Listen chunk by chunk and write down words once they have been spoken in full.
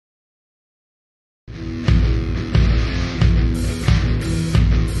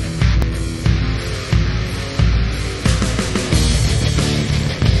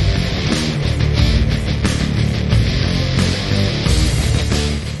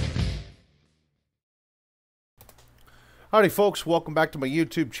Howdy folks, welcome back to my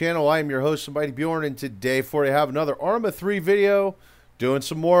YouTube channel. I am your host, Somebody Bjorn, and today for you have another ARMA 3 video doing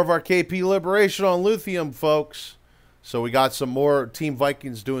some more of our KP Liberation on lithium, folks. So we got some more Team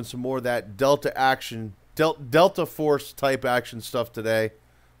Vikings doing some more of that Delta action, Delta Force type action stuff today.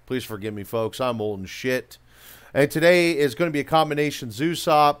 Please forgive me, folks, I'm old and shit. And today is going to be a combination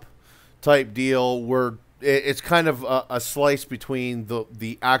Zusop type deal where it's kind of a slice between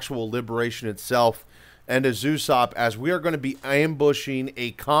the actual Liberation itself and a Zusop, as we are going to be ambushing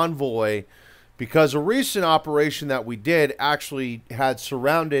a convoy, because a recent operation that we did actually had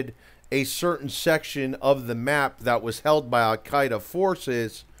surrounded a certain section of the map that was held by Al-Qaeda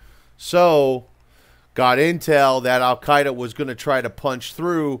forces. So got intel that Al-Qaeda was going to try to punch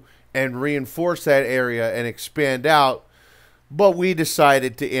through and reinforce that area and expand out, but we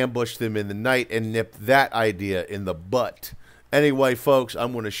decided to ambush them in the night and nip that idea in the butt. Anyway, folks,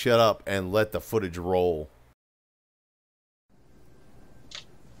 I'm going to shut up and let the footage roll.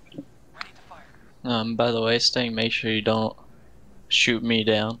 By the way, Sting, make sure you don't shoot me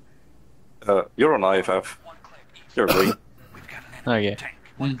down. You're on IFF. You're green. Okay.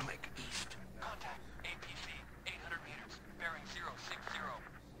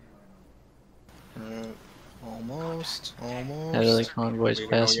 Almost. Heavily convoys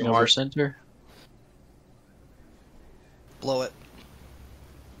passing over center. Blow it.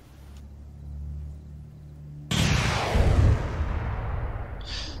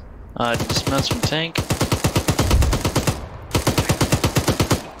 Dismounts from tank.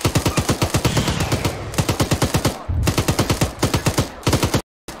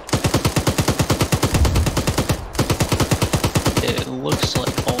 It looks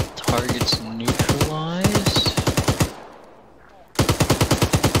like all targets neutralized.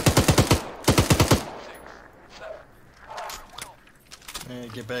 Yeah,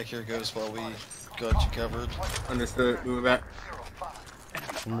 get back here, Ghost, while we got you covered. Understood. Moving back.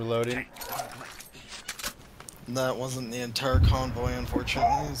 I'm reloading. That wasn't the entire convoy,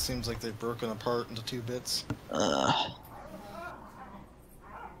 unfortunately. It seems like they've broken apart into 2 bits.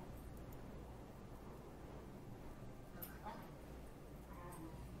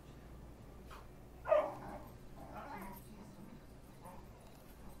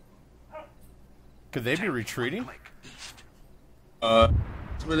 Could they be retreating? That's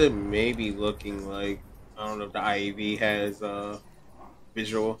what it may be looking like. I don't know if the IAV has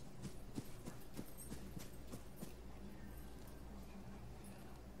visual.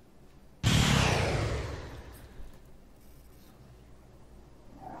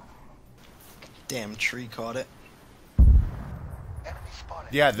 Damn tree caught it.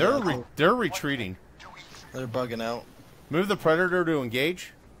 Yeah, they're retreating. They're bugging out. Move the Predator to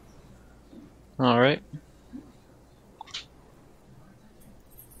engage. Alright.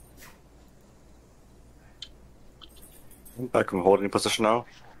 Back in holding position now.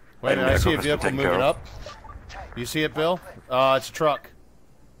 Wait a minute, I see a vehicle moving up. You see it, Bill? It's a truck.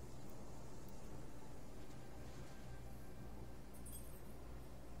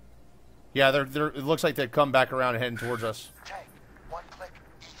 Yeah, it looks like they've come back around and heading towards us.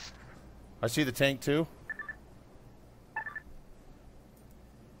 I see the tank too.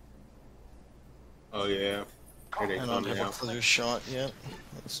 Oh yeah. Here they I come don't have a now. clear shot yet.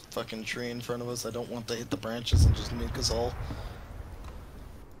 This fucking tree in front of us. I don't want to hit the branches and just nuke us all.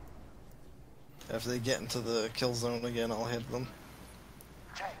 If they get into the kill zone again, I'll hit them.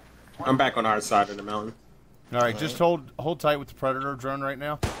 I'm back on our side of the mountain. All right, just hold tight with the Predator drone right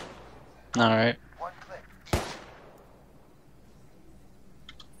now. Alright.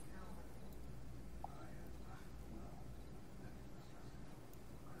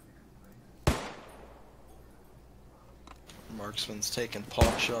 Marksman's taking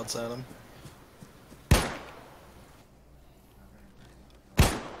pot shots at him.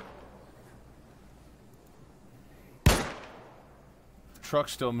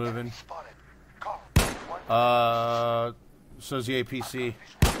 Truck's still moving. So's the APC.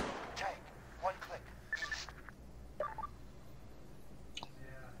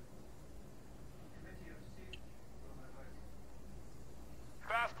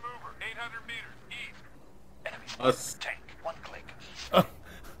 Fast mover, 800 meters east. Enemy Us. tank, 1 click.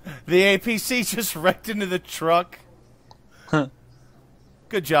 The APC just wrecked into the truck.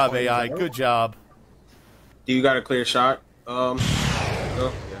 Good job, AI. Good job. Do you got a clear shot? Oh,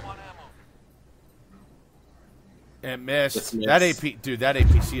 yeah. It missed. It's missed. That dude, that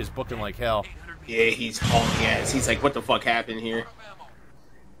APC is booking like hell. Yeah, he's hauling ass. He's like, what the fuck happened here?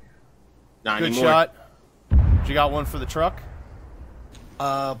 Not Good anymore. shot. You got one for the truck?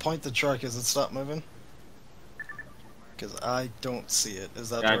 Point the truck as it stopped moving. Because I don't see it. Is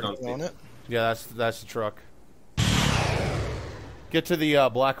that Yeah, I the don't one on see it? Yeah, that's the truck. Get to the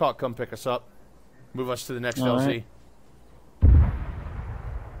Blackhawk. Come pick us up. Move us to the next All LZ. right.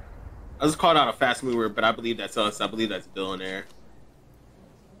 I was called out a fast mover, but I believe that's us. I believe that's Bill in there.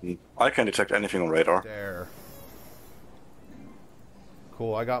 I can detect anything on radar. There.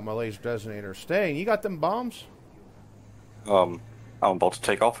 Cool. I got my laser designator. Staying. You got them bombs? I'm about to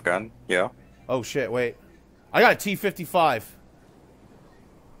take off again. Yeah. Oh shit! Wait. I got a T-55.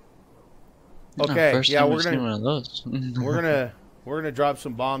 Okay. First Yeah, time we're I've seen gonna one of those. we're gonna drop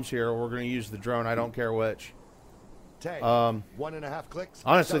some bombs here. We're gonna use the drone. I don't care which. Tank, 1.5 clicks.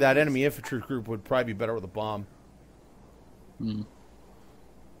 Honestly, that Southeast. enemy infantry group would probably be better with a bomb.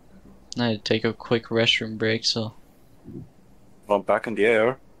 I had to take a quick restroom break, so Well, I'm back in the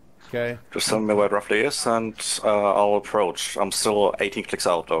air. Okay. Just tell me where it roughly is, and I'll approach. I'm still 18 clicks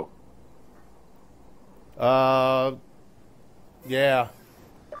out, though. Yeah.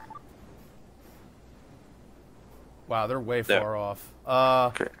 Wow, they're way There. far off.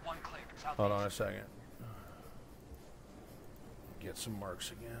 Okay. One click. Southeast. Hold on a second. Get some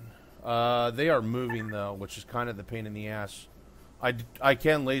marks again. They are moving though, which is kind of the pain in the ass. I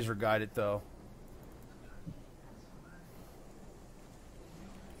can laser guide it though.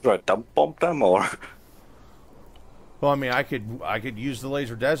 Do I dump bomb them, or? Well, I mean, I could use the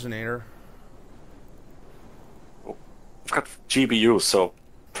laser designator. I've got GBU, so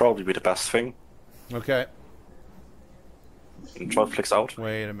probably be the best thing. Okay. And 12 clicks out.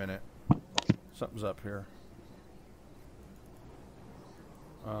 Wait a minute. Something's up here.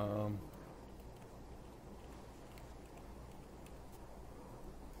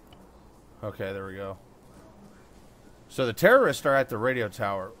 Okay, there we go. So the terrorists are at the radio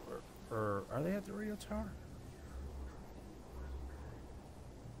tower. Or are they at the radio tower?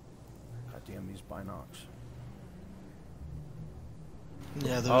 God damn these binocs.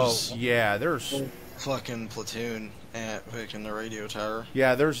 Yeah, Oh, there's yeah, there's... fucking platoon at picking the radio tower.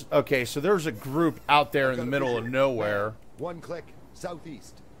 Yeah, there's... Okay, so there's a group out there in the middle of nowhere. 1 click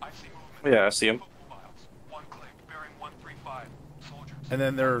southeast. I see movement. Yeah, I see him. Mobiles. One click. Bearing 135. Soldiers. And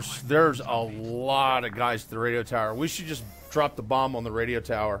then there's a lot of guys at the radio tower. We should just drop the bomb on the radio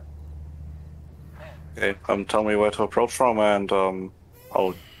tower. Okay, tell me where to approach from, and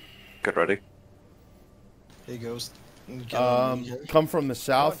I'll get ready. He goes. Get on the- Come from the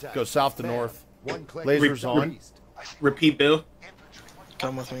south, Contact. go south to Man, north. 1 click Lasers on. southeast. Repeat, Bill.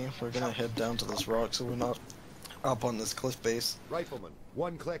 Come with me. We're gonna head down to this rock so we're not up on this cliff base. Rifleman,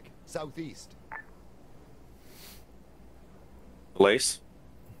 1 click southeast. Lace.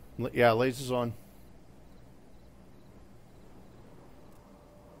 Yeah, lasers on.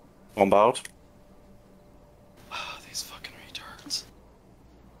 Bomb out. Ah, these fucking retards.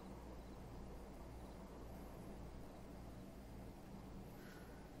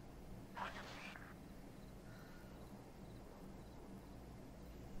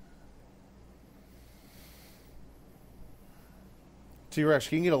 T-Rex,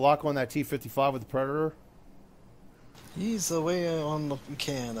 can you get a lock on that T-55 with the Predator? He's away on the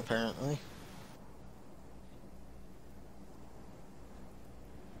can, apparently.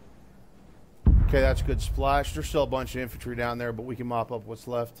 Okay, that's a good splash. There's still a bunch of infantry down there, but we can mop up what's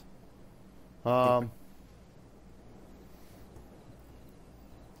left. All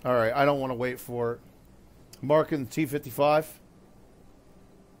right, I don't want to wait for it. Marking the T-55.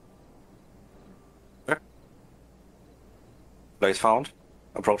 Lace found.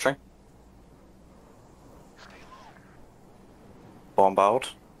 Approaching. Bomb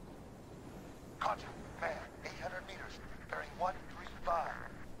out. Contact. Man. 800 meters. Bearing 135.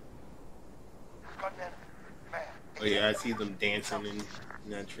 We've got an enemy. Man. Oh yeah, I see them dancing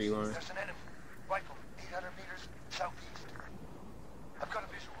in that tree line. There's an enemy. Rifle. 800 meters. Southeast. I've got a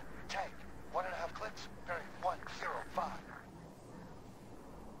visual. Tank. 1.5 clicks. Bearing 105.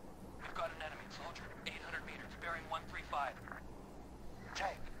 We've got an enemy. Soldier. 800 meters. Bearing 135.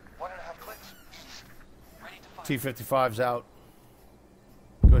 Tank. 1.5 clicks. East. Ready to fire. T-55's out.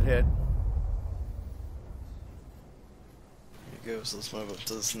 Good hit. Here goes. Let's move up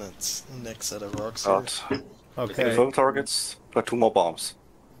to this next set of rocks here. Out. Okay. Confirm targets. Got 2 more bombs.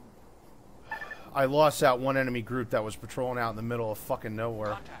 I lost that one enemy group that was patrolling out in the middle of fucking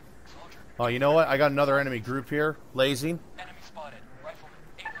nowhere. Contact. Soldier. Oh, you know what? I got another enemy group here. Lazing. Enemy spotted. Rifleman.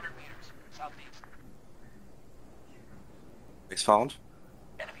 800 meters. Southeast. Lace found.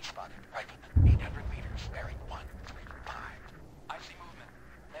 Enemy spotted. Rifleman. 800 meters. Bearing 135. I see movement.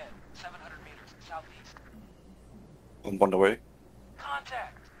 Men. 700 meters. Southeast. Bomb on the way.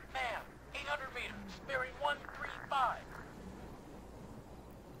 Contact. Man. 800 meters. Bearing 135.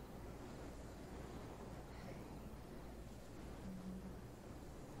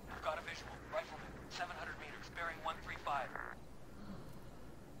 We've got a visual. Rifleman. 700 meters. Bearing 135.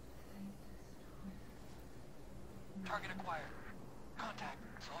 Target acquired. Contact.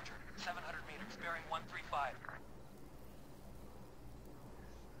 Soldier. 700 meters. Bearing 135.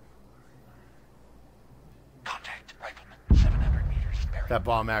 Contact. Rifleman. 700 meters. Bearing. That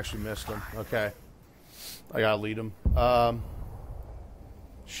bomb actually missed him. Okay. I gotta lead him.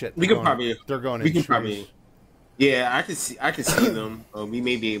 Shit. We could probably. They're going. We in can trees. probably. Yeah, I can see. I can see them. We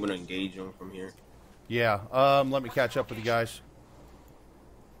may be able to engage them from here. Yeah. Let me catch up with you guys.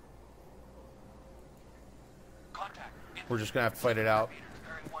 Contact. We're just gonna have to fight it out.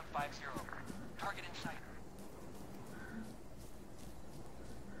 Bearing 150. Target in sight.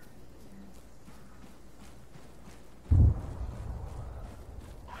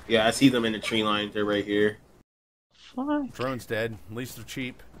 Yeah, I see them in the tree line. They're right here. Fuck. Drone's dead. At least they're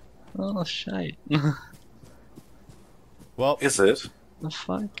cheap. Oh, shite. Well, Is it? The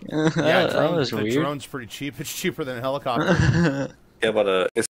fuck? yeah, that was the weird. drone's pretty cheap. It's cheaper than a helicopter. Yeah, but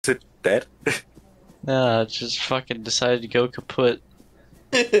is it dead? Yeah, it just fucking decided to go kaput.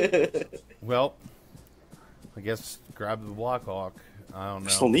 Well, I guess grab the Blackhawk. I don't know.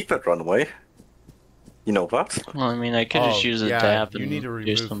 Still need that runway. You know that? Well, I mean, I could just use a DAP you and need to do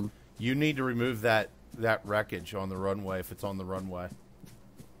remove. some. You need to remove that wreckage on the runway if it's on the runway.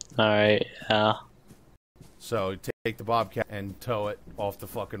 Alright, yeah. So take the Bobcat and tow it off the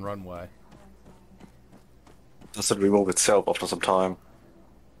fucking runway. Does it remove itself after some time?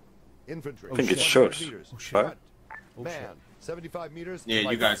 Infantry. I think it 100 should. meters. Oh, shit. Front. Oh, Man. shit. 75 meters. Yeah, you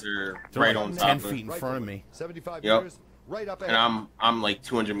right guys up. are They're right like on 10 top feet of. in front of me. 75 Yep. meters. Right up And ahead. I'm like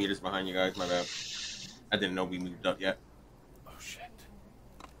 200 meters behind you guys. My bad. I didn't know we moved up yet. Oh shit.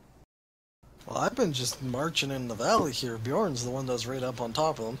 Well, I've been just marching in the valley here. Bjorn's the one that's right up on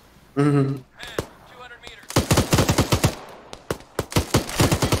top of them. Mm-hmm. 200 meters.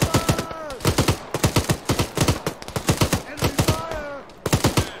 Enemy fire!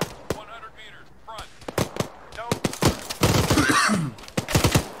 100 meters. Front.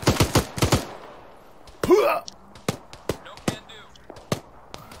 No can do.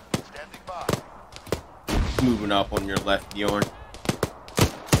 Standing by. Moving up on your left, Bjorn.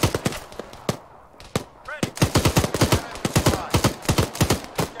 Ready. Standing by.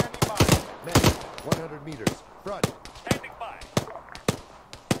 Men. 100 meters. Front. Standing by.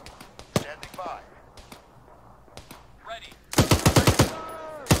 Standing by. Ready.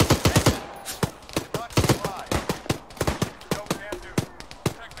 Not fly. No can do.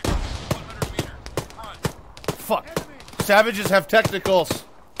 Technical. 100 meters. Front. Fuck. Savages have technicals.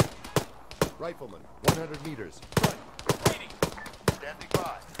 Rifleman. 100 meters. Front. Ready. Standing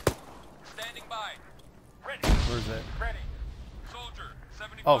by. Standing by. Ready. Where's it? Ready. Soldier.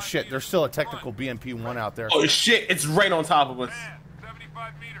 75 Oh shit, meters. there's still a technical BMP-1 out there. Oh shit! It's right on top of us. Man.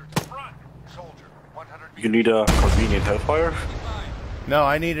 75 meters. Front. Soldier. 100 You need a convenient hellfire? No,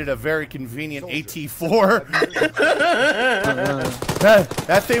 I needed a very convenient Soldier. AT-4. 75 meters.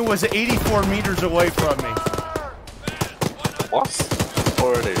 that thing was 84 meters away from me. What?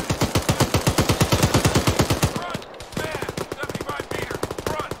 Already. Front. Man. 75 meters.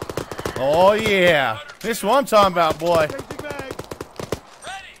 Front. Oh yeah. This is what I'm talking about, boy. Chasing mag.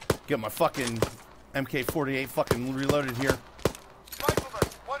 Ready. Get my fucking MK-48 fucking reloaded here. Rifleman.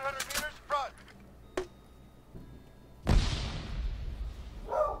 100 meters. Front.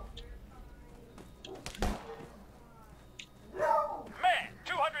 Man.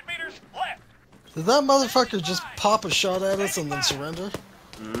 200 meters. Left. Did that motherfucker just pop a shot at us and then surrender?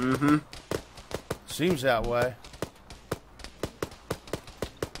 Mm-hmm. Seems that way.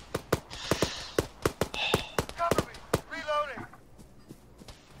 Cover me. Reloading.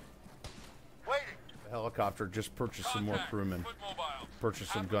 Waiting. The helicopter just purchased some more crewmen. Foot mobiles.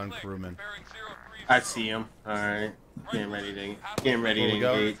 Purchased some gun crewmen. Bearing 030. I see him. All right. Getting ready Where to we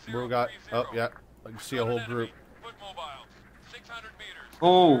go? engage. Where we got? Oh yeah. I can see a whole group. Foot mobiles. 600 meters.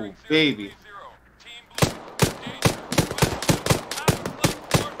 Oh, Bearing baby. 030. Team Blue.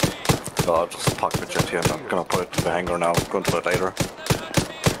 Danger. I'll just park the jet here. I'm not gonna put it in the hangar now. I'm going to it later. 700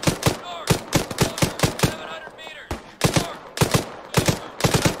 meters. North. 700 meters. North.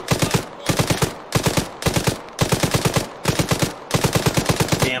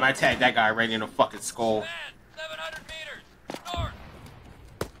 Damn, I tagged that guy right in the fucking skull. Man. 700 meters. North.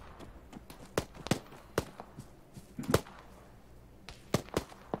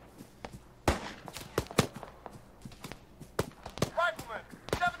 Rifleman.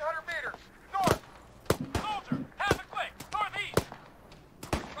 700 meters. North. Soldier. Half a click. Northeast.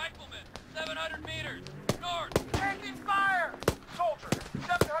 Rifleman. 700 meters. North. Taking fire. Soldier.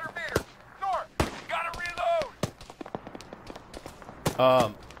 700 meters. North. Gotta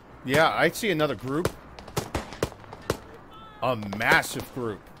reload. Yeah, I see another group. A massive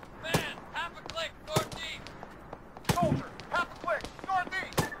group. Man. Half a click. Northeast.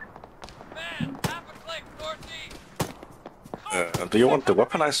 Do you want the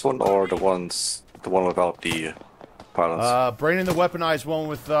weaponized one or the one without the pilots? Bring in the weaponized one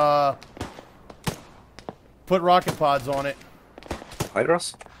with put rocket pods on it.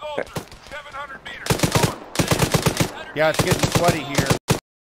 Hydras? Soldier, 700 meters. North. Yeah, it's getting sweaty here.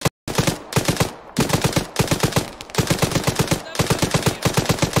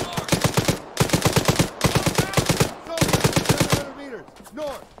 700 meters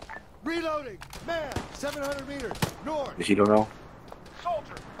north. Reloading. Man, 700 meters north. The healer now?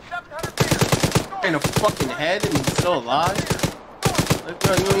 Soldier, 700 meters. North. In a fucking head and he's still alive? Like,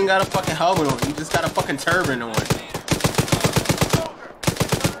 bro, you ain't got a fucking helmet on. You just got a fucking turban on.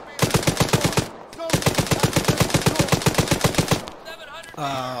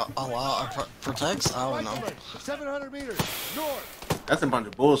 Protects? I don't know. 700 meters north. That's a bunch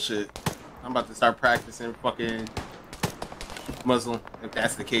of bullshit. I'm about to start practicing fucking Muslim, if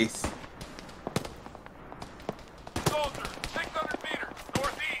that's the case. Soldier, 600 meters.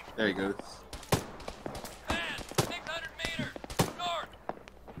 Northeast. There he goes. Man, 600 meters. North.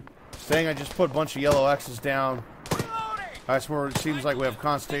 Staying, I just put a bunch of yellow X's down. Reloading. That's where it seems like we have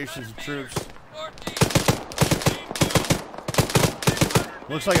constellations of troops. Northeast.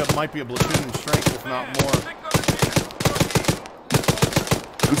 Looks like it might be a platoon in strength, if not more. 600 meters.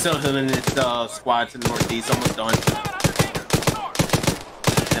 Northeast. I'm still healing this squad to the northeast, almost done. 700 meters.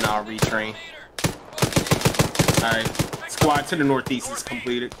 North. And I'll retrain. Alright, squad to the northeast is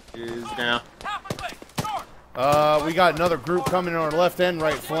completed. Is down. Half a click. North. We got another group coming on our left and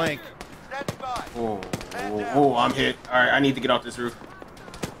right flank. Standing by. Oh, I'm hit. Alright, I need to get off this roof.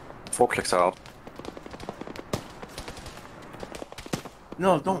 4 clicks out.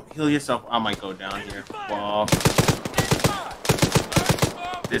 No, don't heal yourself. I might go down here. Well,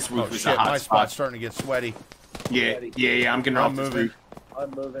 this roof Oh is shit, a hot my spot. spot's starting to get sweaty. Yeah, I'm getting off this moving. roof.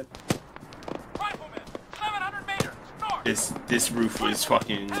 Rifleman, 700 meters. North. This roof is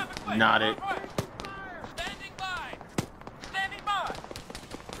fucking not it. Standing by. Standing by.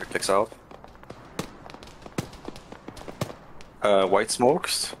 3 clicks out. White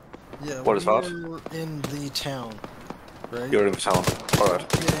smokes. Yeah, What is that? we're in the town, right? You're in the town. Alright.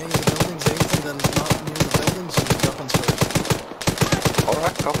 Yeah, any of the buildings, anything that is not near the buildings, you can weapons first.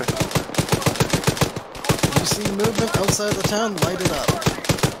 Alright, copy. You see movement outside the town, light it up.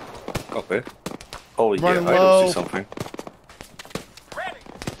 Copy. Oh yeah, Running I low. don't see something. Ready.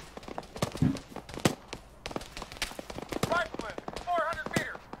 Rifleman, 400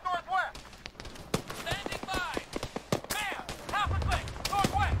 meters. Northwest. Standing by. Man, half a click.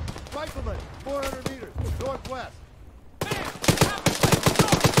 Northwest. Rifleman, 400 meters northwest. Man, half a click.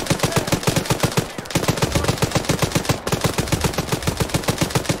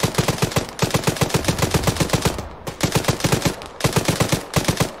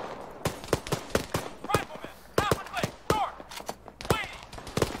 Rifleman, half a click. North. Waiting.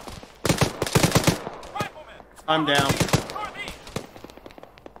 Rifleman. I'm down. Northeast.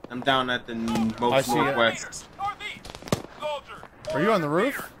 I'm down at the I most see it. northwest. Northeast. Soldier. Are you on the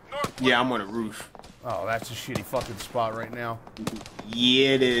roof? Northwest. Yeah, I'm on the roof. Oh, that's a shitty fucking spot right now. Yeah,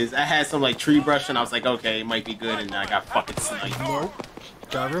 it is. I had some like tree brush and I was like, okay, it might be good, and then I got fucking sniped. Nope.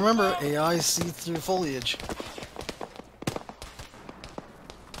 Gotta remember, AI see through foliage.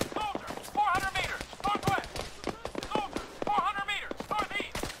 Soldier, 400 meters, northwest. Soldier, 400 meters,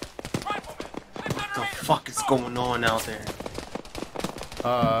 northeast. Rifleman, 600 What the meters. fuck is going on out there?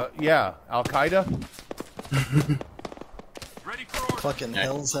 Yeah, Al Qaeda. Ready for order. Fucking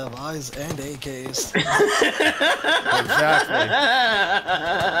hells have eyes and AKs. Exactly.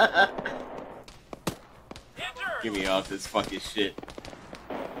 Enter. Get me off this fucking shit.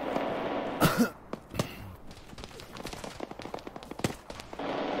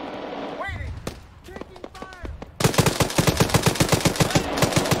 Waiting. Taking fire.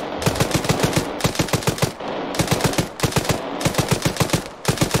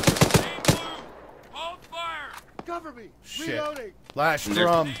 Team blue, hold fire. Cover me. Shit. Reloading. Last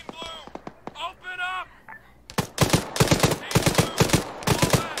drum. Team blue, open up. Team blue, fall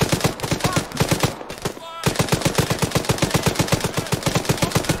back.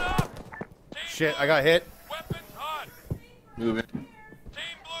 Open up. Team Shit, blue, I got hit. Weapons hot. Moving.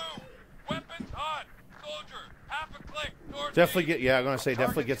 Team blue, weapons hot. Soldier, half a click. Northeast. Definitely get. Yeah, I'm gonna say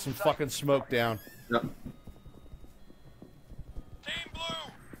definitely get some fucking smoke down. Yep. Team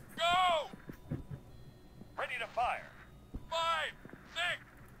blue, go. Ready to fire. 5, 6,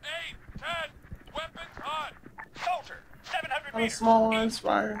 8, 10. Weapons hot. Soldier, 700 I'm meters. small and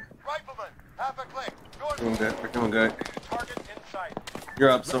inspired. Rifleman, half a click. Doing good. We're doing good. Target in sight. You're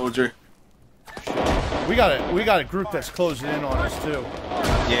up, soldier. We got a group that's closing in on us too.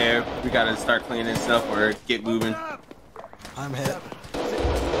 Yeah, we gotta start cleaning stuff or get moving. I'm hit.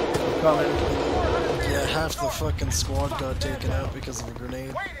 coming. Yeah, half the fucking squad got taken out because of a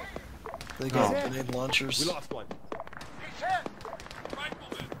grenade. They got grenade launchers. We lost one. He's hit.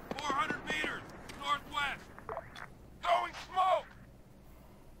 Rifleman, 400 meters, northwest. Throwing smoke.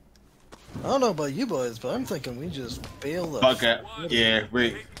 I don't know about you boys, but I'm thinking we just bail the Fuck it.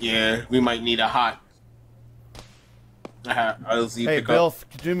 We might need a hot. LZ Hey, pick Bill, up.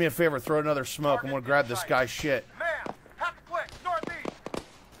 do me a favor. Throw another smoke. I'm going to grab this guy's shit. Man, half a click,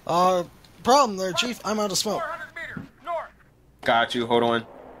 northeast. Problem there, Chief. I'm out of smoke. 400 meters, north. Got you. Hold on.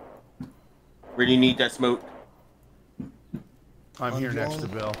 Where do you need that smoke? I'm here next to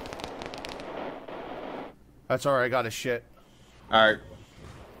Bill. That's alright. I got his shit. All right.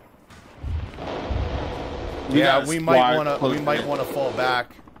 Yeah, we might want to fall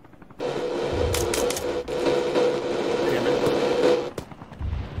back. Damn it.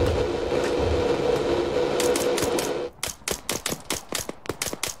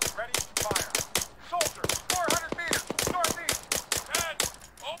 Ready to fire. Soldier, 400 meters, northeast. 10,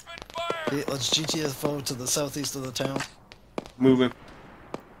 open fire. Okay, let's GTFO to the southeast of the town. Moving.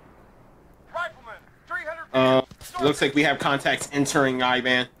 Rifleman, 300 meters. Looks like we have contacts entering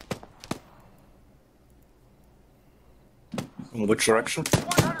I-band. In which direction?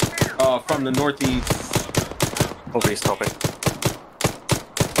 100 meters. From the northeast. Northeast, copy.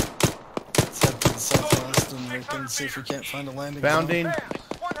 Let's head to the southwest and we can see if we can't find a landing zone. Bounding. Man,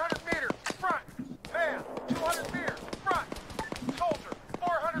 100 meters, front. Man, 200 meters, front. Soldier,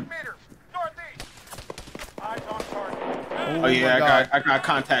 400 meters, northeast. Eyes on target. Oh yeah, I got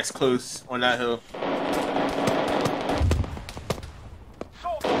contacts close on that hill.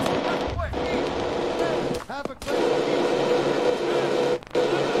 Soldier, half a click, east. Have a click.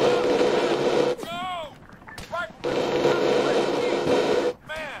 Go! Rifleman,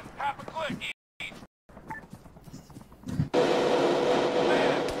 half a click, east.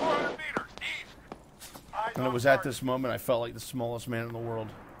 Man, 400 meters, east. Eyes And on it was at target. this moment I felt like the smallest man in the world.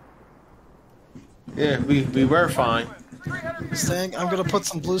 Yeah, we were fine. 300 meters. Stang, I'm gonna put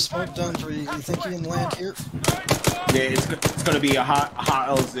some blue smoke down for you. You think you can land here? Yeah, it's gonna be a hot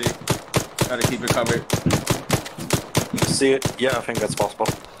LZ. Gotta keep it covered. You see it? Yeah, I think that's possible.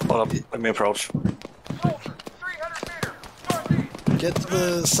 Well, let me approach. Soldier, 300 meters, northeast. Get to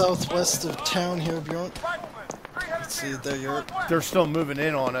the southwest of town here, Bjorn. Rifleman, 300 See, meters, there you are. northwest. They're still moving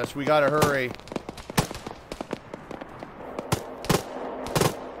in on us. We gotta hurry.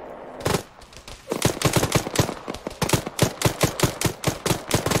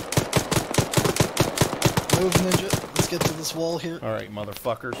 Move, Ninja. Let's get to this wall here. All right,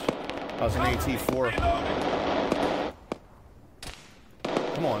 motherfuckers. I was an AT4.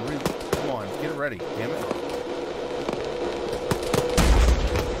 Come on, come on, get it ready. Damn it.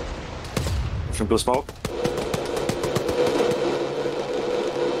 From blue smoke.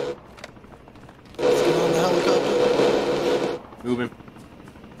 Let's get on the helicopter. Moving.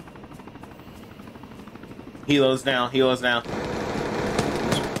 Helos down. Helos down.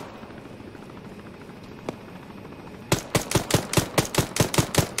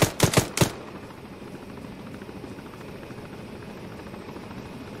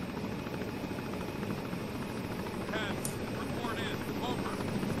 Report in,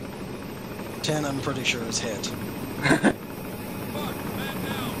 over. 10, I'm pretty sure, is hit. Fuck, man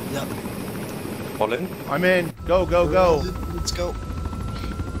down. Yep. All in. I'm in. Go, go, go. Let's go.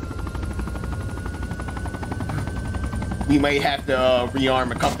 We might have to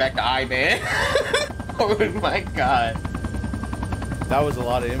rearm and come back to I-band. Oh my god. That was a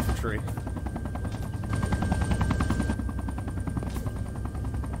lot of infantry.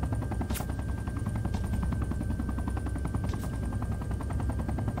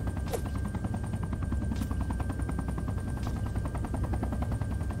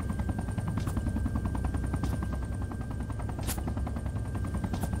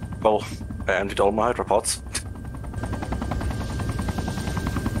 Well, I emptied all my hydropods.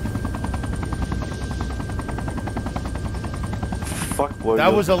 Fuck,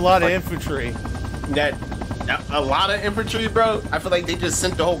 That was a lot of infantry. That a lot of infantry, bro. I feel like they just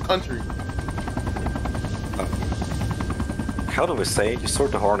sent the whole country. How do we say it? You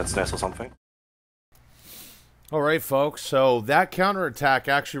sort the hornet's nest or something? All right, folks. So that counterattack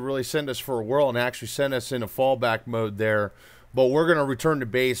actually really sent us for a whirl and actually sent us into fallback mode there. But we're going to return to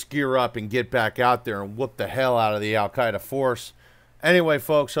base, gear up, and get back out there and whoop the hell out of the Al-Qaeda force. Anyway,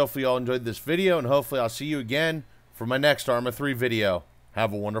 folks, hopefully you all enjoyed this video, and hopefully I'll see you again for my next ARMA 3 video.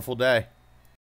 Have a wonderful day.